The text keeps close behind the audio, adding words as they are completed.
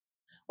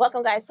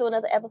Welcome, guys, to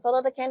another episode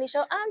of The Candy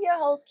Show. I'm your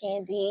host,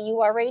 Candy.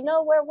 You already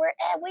know where we're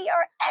at. We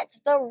are at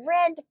the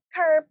Red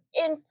Curb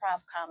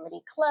Improv Comedy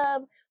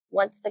Club.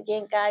 Once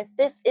again, guys,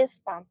 this is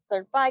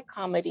sponsored by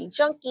Comedy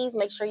Junkies.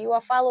 Make sure you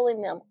are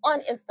following them on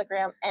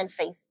Instagram and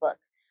Facebook.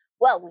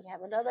 Well, we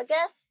have another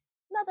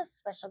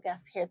special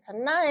guest here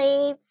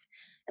tonight,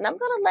 and I'm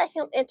going to let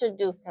him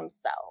introduce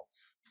himself.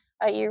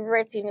 Are you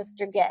ready,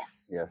 Mr.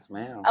 Guest? Yes,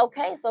 ma'am.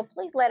 Okay, so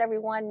please let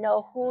everyone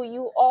know who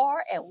you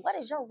are and what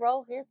is your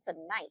role here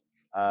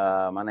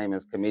tonight. My name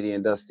is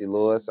comedian Dusty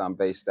Lewis. I'm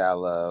based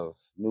out of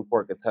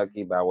Newport,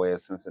 Kentucky, by way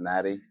of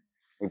Cincinnati.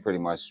 We pretty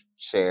much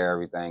share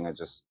everything, and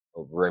just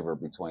a river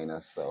between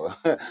us. So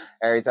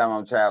every time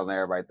I'm traveling,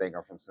 everybody think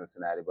I'm from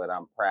Cincinnati, but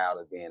I'm proud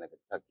of being a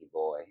Kentucky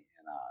boy.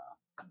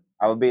 And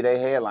I will be their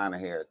headliner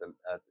here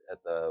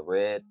at the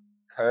Red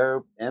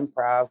Curb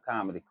Improv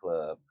Comedy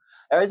Club.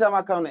 Every time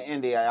I come to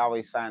Indy, I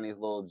always find these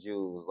little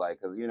jewels,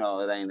 because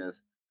it ain't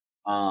as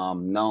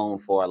known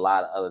for a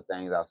lot of other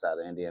things outside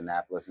of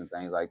Indianapolis and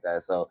things like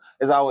that. So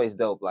it's always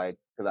dope, because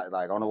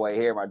I on the way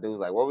here, my dude's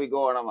like, "Where we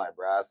going?" I'm like,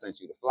 "Bro, I sent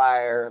you the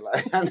flyer.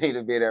 Like, I need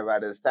to be there by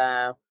this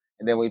time."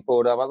 And then we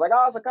pulled up. I was like,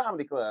 "Oh, it's a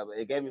comedy club."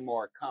 It gave me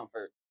more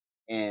comfort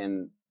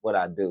in what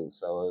I do.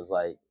 So it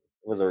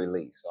was a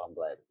relief. So I'm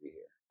glad to be here.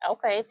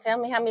 Okay, tell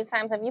me, how many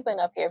times have you been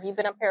up here? Have you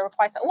been up here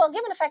quite some? Well,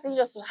 given the fact that you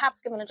just hop,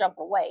 skip, and a jump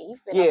away,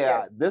 you've been up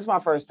here. This is my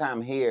first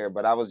time here,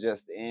 but I was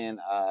just in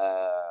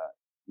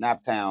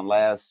Naptown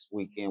last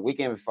weekend.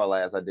 Weekend before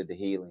last, I did the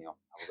Helium.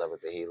 I was up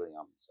at the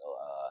Helium. So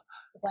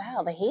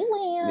Wow, the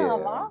Helium,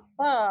 yeah,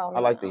 awesome. I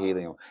like the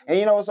Helium. And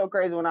you know what's so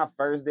crazy? When I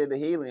first did the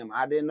Helium,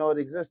 I didn't know it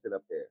existed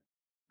up there.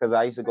 Because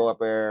I used to go up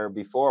there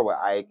before with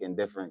Ike and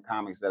different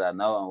comics that I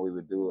know, and we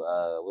would do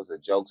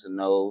jokes and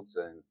notes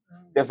and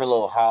different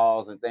little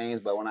halls and things.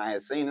 But when I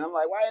had seen it, I'm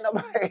like, why ain't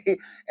nobody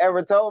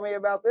ever told me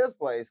about this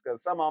place?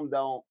 Because some of them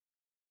don't.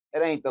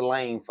 It ain't the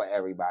lane for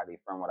everybody,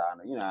 from what I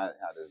know. You know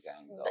how this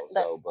game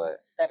goes. But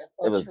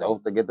it was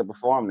dope to get to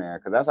perform there,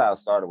 because that's how I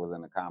started, was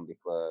in the comedy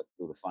club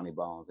through the Funny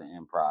Bones and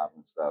Improv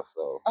and stuff.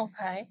 So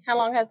okay, how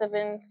long has it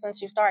been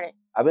since you started?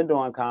 I've been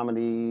doing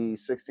comedy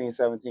 16,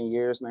 17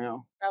 years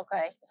now.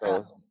 Okay, so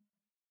it's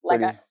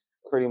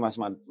pretty much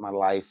my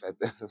life at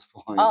this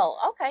point. Oh,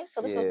 okay,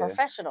 so this is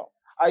professional.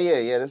 Oh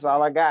yeah, that's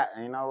all I got.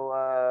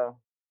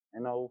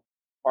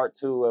 Part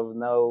two of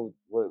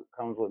what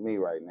comes with me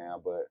right now,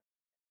 but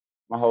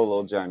my whole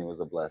little journey was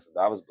a blessing.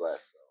 I was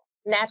blessed. So.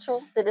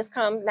 Natural? Did this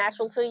come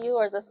natural to you,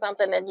 or is this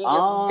something that you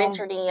just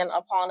ventured in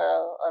upon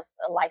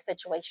a life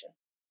situation?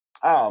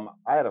 I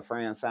had a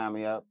friend sign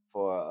me up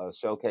for a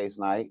showcase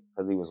night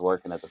because he was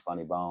working at the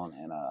Funny Bone,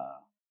 and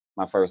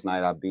my first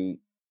night I beat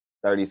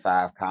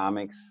 35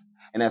 comics.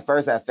 And at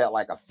first I felt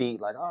like a feat,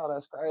 like, oh,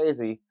 that's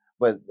crazy.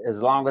 But as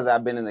long as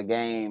I've been in the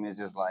game, it's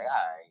just like, all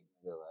right.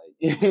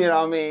 You know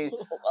what I mean?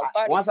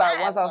 Once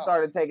I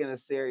started taking it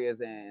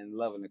serious and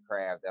loving the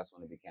craft, that's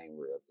when it became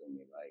real to me.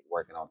 Like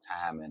working on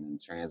timing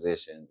and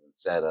transitions and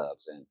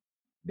setups and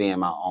being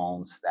my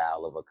own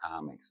style of a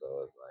comic. So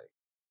it's like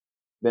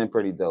been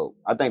pretty dope.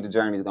 I think the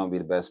journey is going to be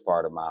the best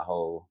part of my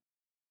whole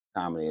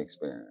comedy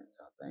experience,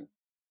 I think.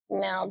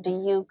 Now, do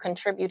you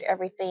contribute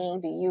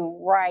everything? Do you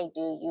write?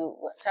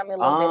 Tell me a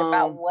little bit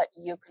about what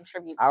you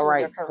contribute to your career?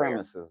 I write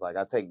premises. Like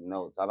I take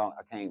notes. I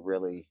can't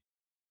really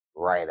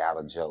write out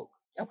a joke.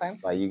 Okay.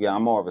 Like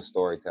I'm more of a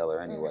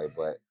storyteller anyway,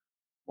 but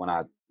when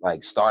I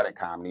started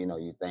comedy,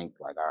 you think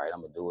like, all right,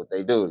 I'm gonna do what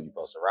they do. You're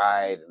supposed to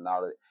write and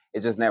all that.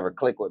 It just never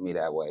clicked with me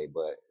that way.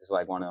 But it's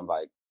like one of them,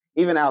 like,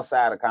 even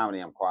outside of comedy,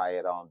 I'm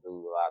quiet. I don't do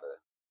a lot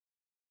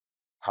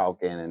of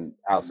talking and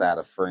outside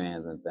of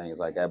friends and things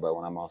like that. But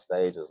when I'm on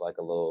stage, it's like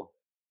a little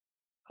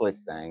click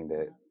thing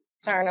that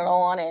turn it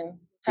on and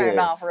turn it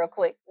off real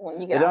quick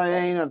when you get out. It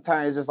ain't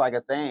turn. It's just like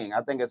a thing.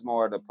 I think it's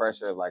more the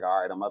pressure of like, all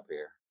right, I'm up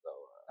here. So,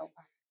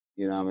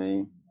 you know what I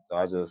mean? So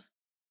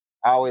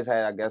I always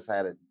had,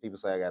 people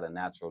say I got a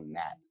natural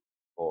knack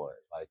for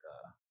it. Like,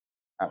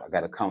 I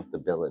got a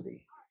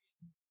comfortability.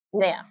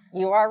 Now,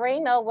 you already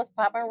know what's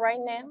popping right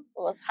now,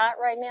 what's hot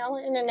right now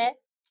on the internet.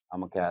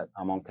 I'm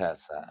on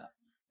Cat's side.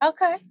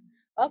 Okay.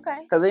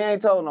 Because he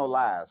ain't told no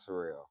lies,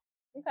 for real.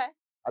 Okay.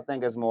 I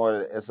think it's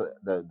more,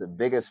 the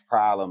biggest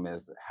problem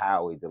is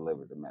how we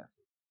deliver the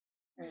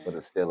message. But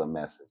it's still a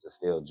message. There's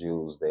still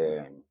jewels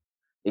there. And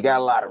you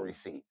got a lot of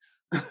receipts.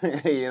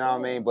 You know what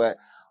I mean? But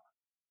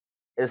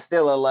it's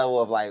still a level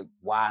of like,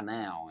 why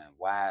now? And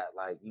why,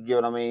 like, you get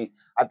what I mean?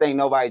 I think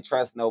nobody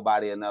trusts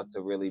nobody enough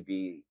to really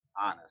be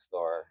honest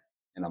or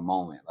in a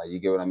moment. Like, you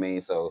get what I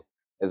mean? So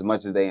as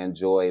much as they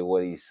enjoy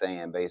what he's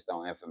saying based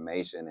on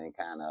information and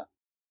kind of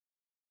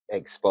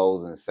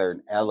exposing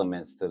certain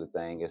elements to the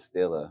thing, it's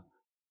still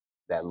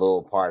that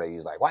little part of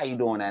you's like, why are you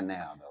doing that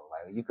now, though?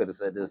 Like, you could have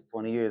said this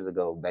 20 years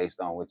ago based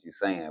on what you're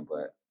saying.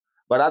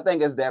 But I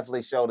think it's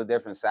definitely showed a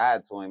different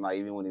side to him. Like,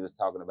 even when he was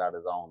talking about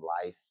his own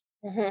life,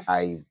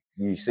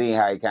 you see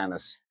how he kind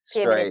of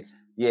straight.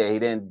 Yeah, he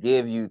didn't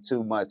give you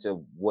too much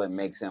of what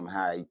makes him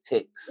how he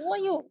ticks.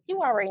 Well,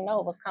 you already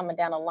know what's coming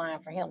down the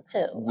line for him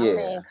too. Yeah. I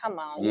mean, come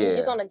on. Yeah.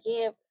 You're gonna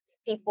give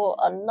people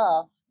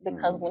enough,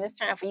 because when it's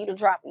time for you to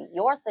drop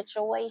your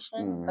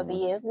situation, because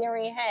he is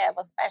going to have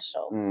a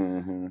special,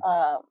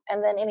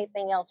 and then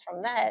anything else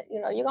from that,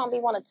 you're going to be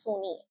want to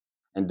tune in.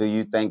 And do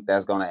you think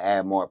that's going to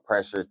add more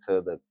pressure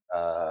to the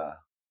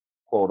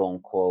quote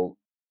unquote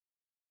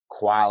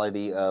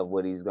quality of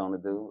what he's going to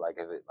do? Like,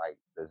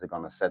 is it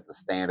going to set the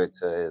standard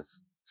to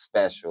his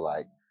special?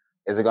 Like,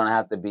 is it going to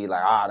have to be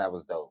like, that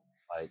was dope?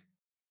 Like,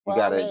 you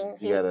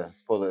gotta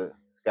pull it.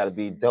 It's got to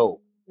be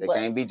dope. It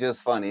can't be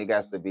just funny. It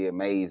got to be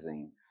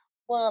amazing.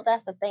 Well,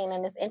 that's the thing,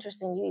 and it's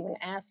interesting you even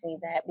asked me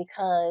that,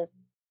 because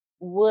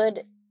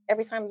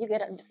every time when you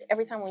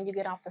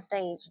get off the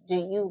stage, do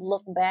you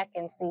look back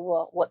and see,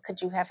 well, what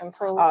could you have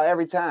improved? Oh,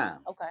 every time.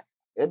 Okay.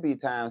 It'd be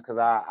times because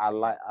I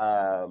like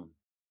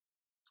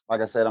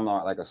I said, I'm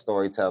not like a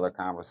storyteller,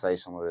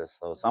 conversationalist.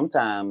 So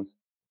sometimes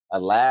a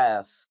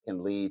laugh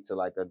can lead to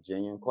like a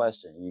genuine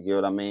question. You get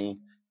what I mean?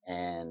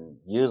 And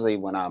usually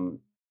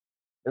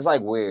it's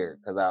like weird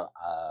because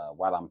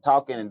while I'm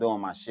talking and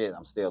doing my shit,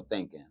 I'm still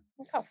thinking.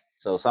 Okay.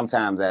 So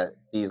sometimes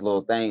these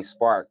little things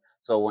spark.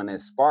 So when it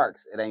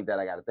sparks, it ain't that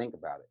I got to think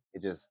about it.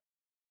 It just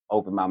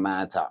opened my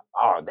mind to,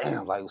 oh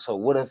damn, like, so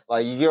what if,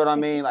 like, you get what I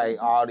mean? Like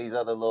all these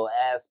other little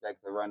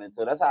aspects that run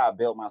into it. That's how I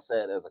built my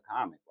set as a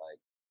comic.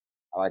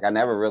 Like I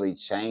never really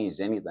changed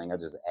anything. I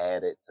just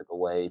added, took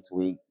away,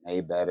 tweaked,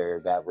 made better,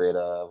 got rid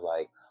of,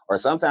 or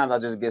sometimes I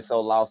just get so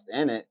lost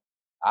in it,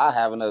 I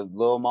having a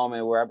little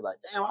moment where I be like,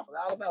 damn, I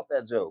forgot about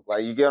that joke.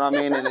 Like, you get what I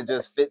mean? And it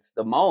just fits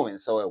the moment.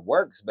 So it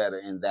works better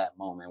in that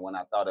moment when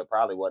I thought it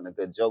probably wasn't a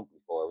good joke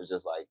before. It was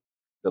just like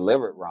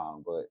delivered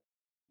wrong, but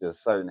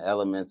just certain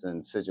elements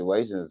and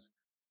situations,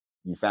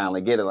 you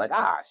finally get it. Like,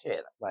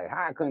 shit, like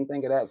how I couldn't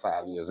think of that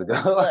 5 years ago.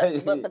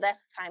 but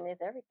that's, time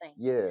is everything.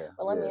 Yeah.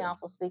 But let me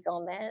also speak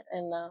on that.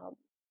 And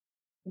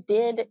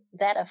did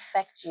that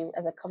affect you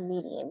as a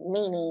comedian?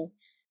 Meaning,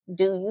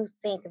 do you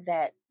think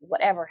that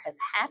whatever has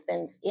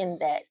happened in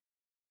that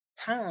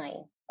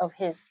time of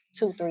his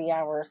 2-3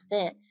 hour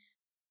stint,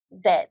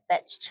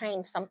 that's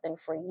changed something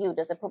for you?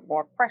 Does it put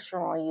more pressure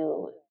on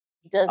you?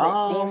 Do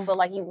you feel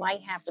like you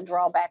might have to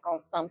draw back on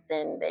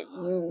something that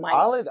you might?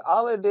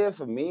 All it did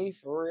for me,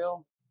 for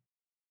real,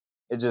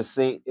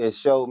 it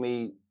showed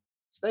me,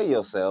 stay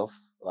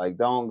yourself. Like,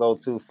 don't go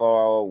too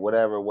far,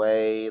 whatever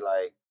way.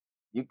 Like,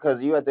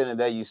 because you at the end of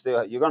the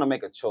day, you're gonna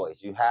make a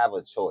choice. You have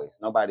a choice.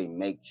 Nobody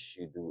makes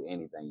you do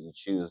anything. You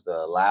choose to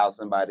allow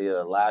somebody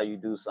to allow you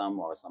to do something,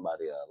 or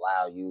somebody to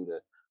allow you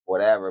to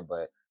whatever.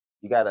 But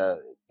you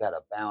gotta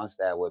balance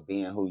that with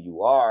being who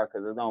you are,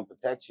 because it's gonna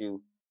protect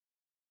you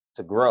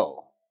to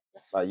grow.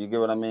 Like, you get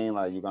what I mean?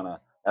 Like,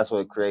 that's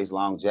what creates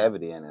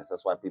longevity in this.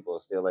 That's why people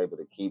are still able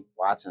to keep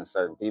watching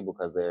certain people,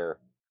 because they're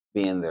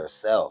being their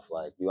self.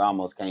 Like, you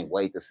almost can't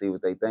wait to see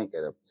what they think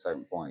at a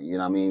certain point. You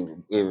know what I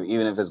mean?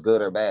 Even if it's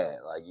good or bad.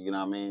 Like, you know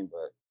what I mean?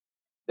 But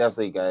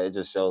definitely, it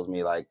just shows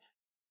me, like,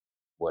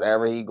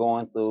 whatever he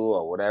going through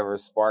or whatever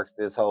sparks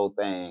this whole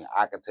thing,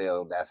 I could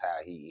tell that's how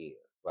he is.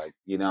 Like,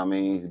 you know what I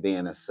mean? He's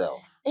being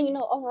himself. And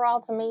overall,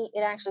 to me,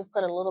 it actually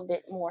put a little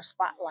bit more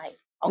spotlight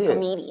on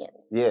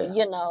comedians. Yeah.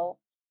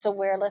 To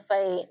where, let's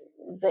say,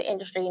 the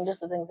industry, and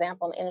just as an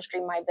example, the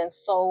industry might have been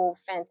so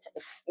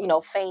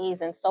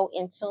phased and so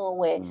in tune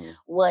with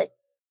what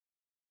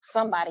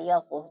somebody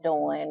else was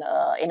doing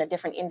in a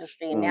different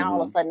industry, and now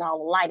all of a sudden all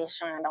the light is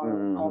shined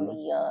on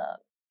the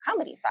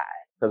comedy side.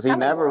 Because he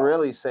never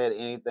really said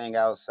anything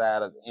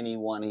outside of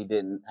anyone he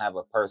didn't have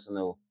a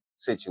personal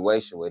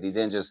situation with. He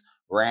didn't just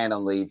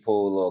randomly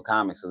pull little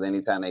comics, because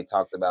anytime they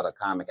talked about a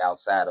comic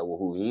outside of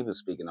who he was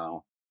speaking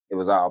on, it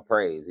was all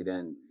praise. He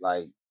didn't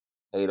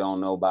hate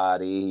on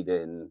nobody. He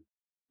didn't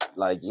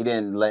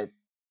let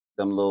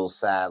them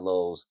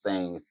little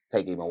things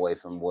take him away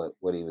from what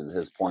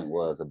his point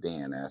was of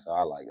being there. So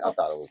I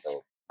thought it was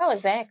dope. Oh,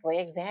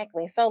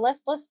 exactly. So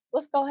let's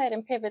go ahead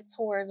and pivot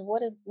towards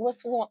what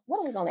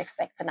are we going to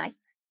expect tonight?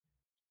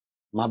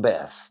 My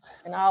best.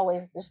 And I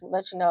always just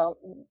let you know,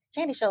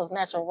 Candy Show is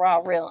natural,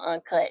 raw, real,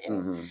 uncut.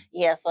 And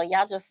so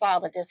y'all just saw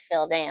that this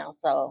fell down.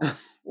 So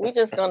we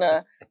just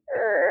gonna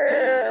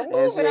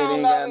move it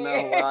on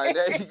over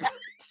here.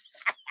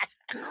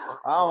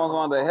 I almost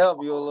wanted to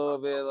help you a little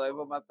bit, like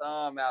put my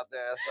thumb out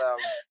there or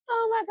something.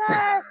 Oh my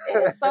gosh, it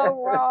is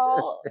so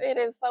raw. It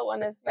is so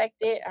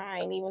unexpected. I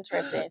ain't even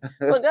tripping.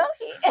 But go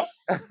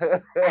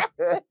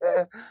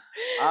ahead.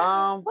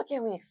 What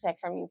can we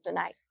expect from you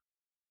tonight?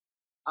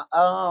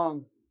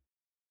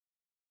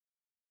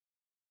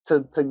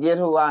 To get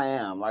who I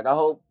am. Like, I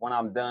hope when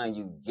I'm done,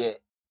 you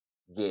get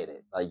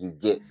it. Like, you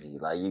get me.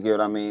 Like, you get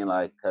what I mean?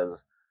 Like,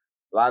 because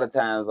a lot of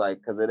times,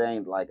 because it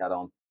ain't like I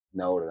don't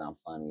know that I'm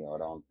funny, or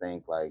don't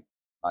think like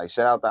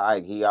shout out to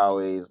Ike. He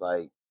always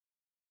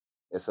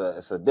it's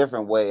a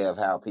different way of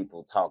how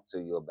people talk to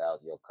you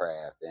about your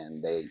craft,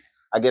 and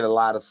I get a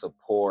lot of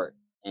support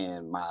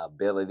in my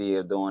ability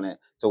of doing it,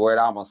 to where it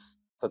almost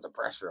puts a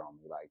pressure on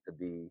me, like, to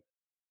be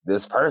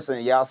this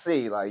person y'all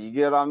see, like, you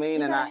get what I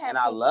mean? And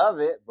I love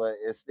it, but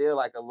it's still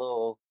like a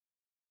little.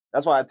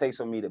 That's why it takes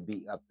for me to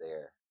be up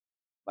there.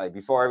 Like,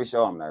 before every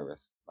show, I'm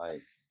nervous. Like,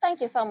 thank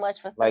you so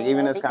much for saying like,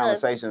 even that, this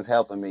conversation is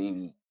helping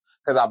me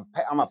because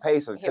I'm a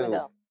pacer Here we too.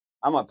 go.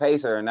 I'm a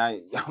pacer, and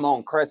I'm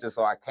on crutches,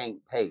 so I can't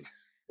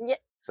pace. Yeah.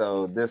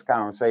 So this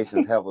conversation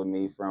is helping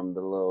me from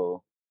the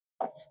little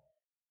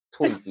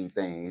tweaky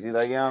things. You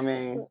know what I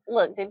mean?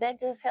 Look, did that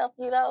just help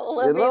you though a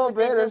A little bit? little But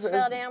that bit just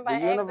fell is down the by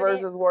universe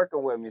accident. is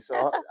working with me. So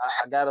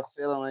I got a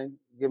feeling.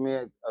 Give me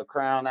a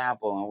crown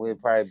apple, and we'll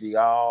probably be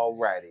all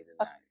righty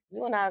tonight.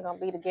 You and I are gonna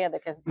be together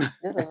because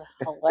this is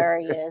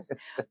hilarious.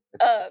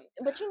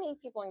 But you need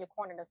people in your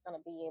corner that's gonna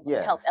be able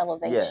to help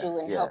elevate you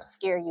and help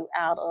scare you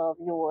out of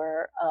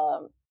your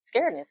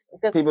scaredness.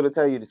 Because people to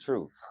tell you the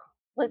truth.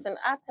 listen,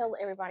 I tell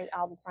everybody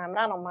all the time, and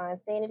I don't mind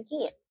saying it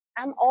again.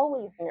 I'm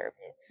always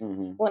nervous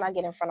when I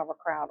get in front of a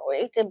crowd, or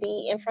it could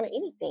be in front of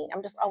anything.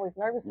 I'm just always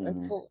nervous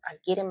until I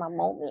get in my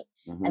moment,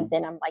 and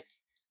then I'm like,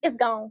 it's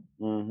gone.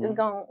 It's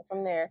gone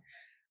from there.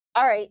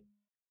 All right,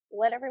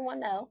 let everyone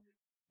know,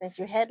 since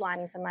you're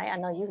headlining tonight, I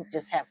know you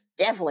just have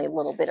definitely a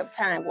little bit of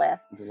time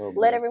left.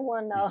 Let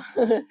everyone know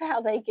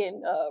how they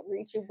can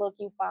reach you, book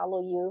you,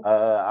 follow you.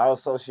 Our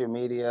social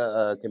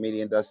media,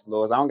 comedian Dusty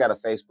Lewis. I don't got a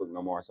Facebook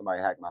no more.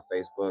 Somebody hacked my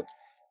Facebook,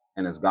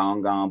 and it's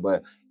gone.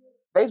 But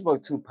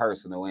Facebook too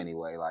personal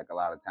anyway, like a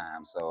lot of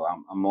times. So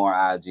I'm more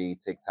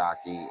IG,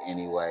 TikTok-y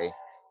anyway.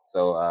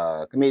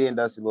 So comedian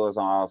Dusty Lewis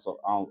on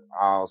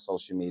all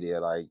social media.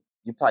 Like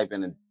you type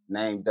in the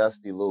name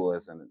Dusty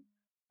Lewis, and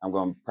I'm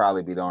gonna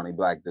probably be the only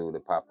black dude to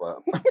pop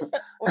up.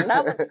 Well,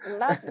 not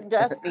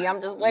Dusty. I'm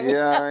just letting you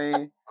know. I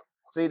mean?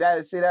 See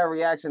that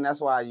reaction.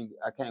 That's why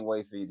I can't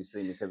wait for you to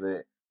see me, because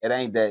it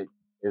ain't that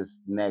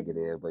it's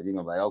negative, but you're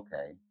gonna be like,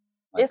 okay.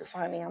 Like it's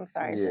funny. I'm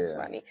sorry. It's just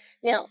funny.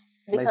 Now,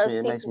 because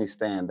it makes me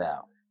stand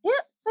out. Yeah,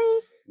 see,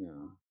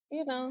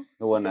 you know,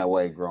 it wasn't that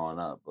way growing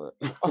up, but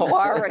oh,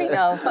 I already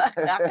know. I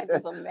can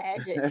just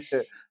imagine.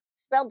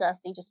 Spell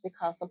Dusty just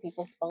because some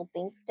people spell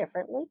things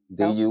differently.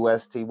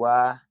 DUSTYLEWIS.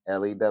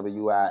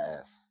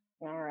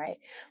 All right.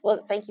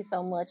 Well, thank you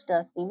so much,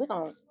 Dusty. We're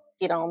gonna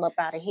get on up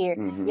out of here.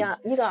 Yeah,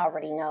 you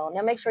already know.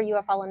 Now make sure you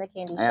are following the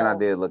Candy Show. And I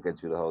did look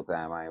at you the whole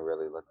time. I ain't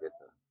really looked at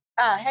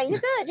the. Hey, you're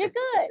good. You're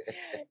good.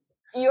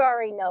 You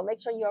already know. Make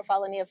sure you are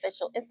following the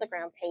official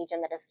Instagram page,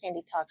 and that is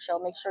Candy Talk Show.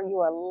 Make sure you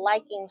are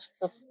liking,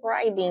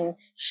 subscribing,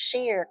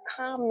 share,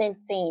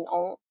 commenting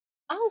on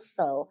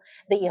also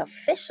the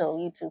official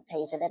YouTube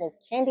page, and that is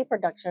Candy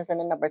Productions and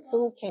the number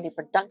 2, Candy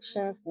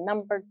Productions,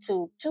 number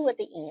 2 at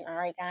the end. All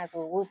right, guys,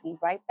 we'll be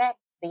right back.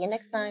 See you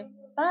next time.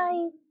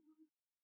 Bye.